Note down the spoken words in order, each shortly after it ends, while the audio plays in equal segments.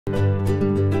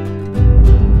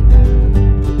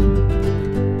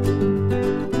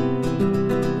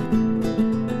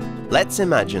Let's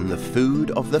imagine the food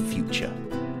of the future.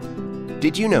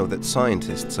 Did you know that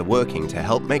scientists are working to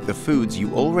help make the foods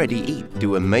you already eat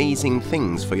do amazing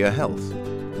things for your health?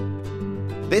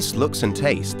 This looks and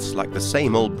tastes like the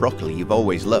same old broccoli you've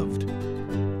always loved.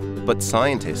 But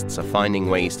scientists are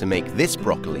finding ways to make this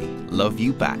broccoli love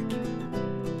you back.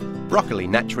 Broccoli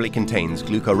naturally contains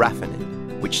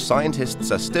glucoraphanin, which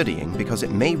scientists are studying because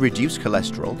it may reduce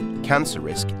cholesterol, cancer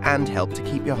risk, and help to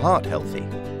keep your heart healthy.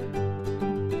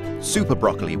 Super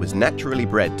broccoli was naturally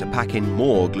bred to pack in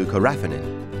more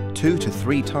glucoraphanin, 2 to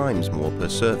 3 times more per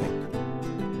serving.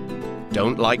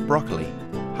 Don't like broccoli?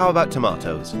 How about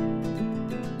tomatoes?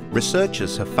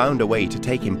 Researchers have found a way to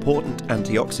take important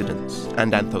antioxidants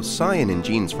and anthocyanin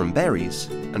genes from berries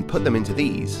and put them into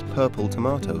these purple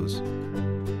tomatoes.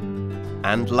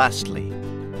 And lastly,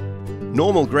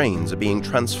 normal grains are being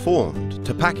transformed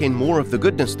to pack in more of the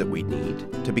goodness that we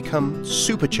need to become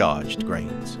supercharged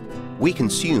grains. We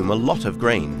consume a lot of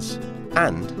grains,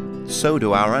 and so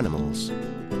do our animals.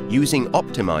 Using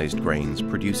optimized grains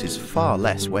produces far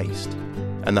less waste,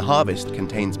 and the harvest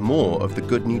contains more of the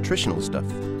good nutritional stuff.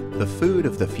 The food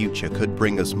of the future could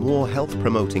bring us more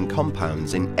health-promoting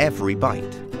compounds in every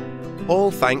bite, all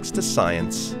thanks to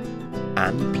science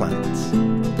and plants.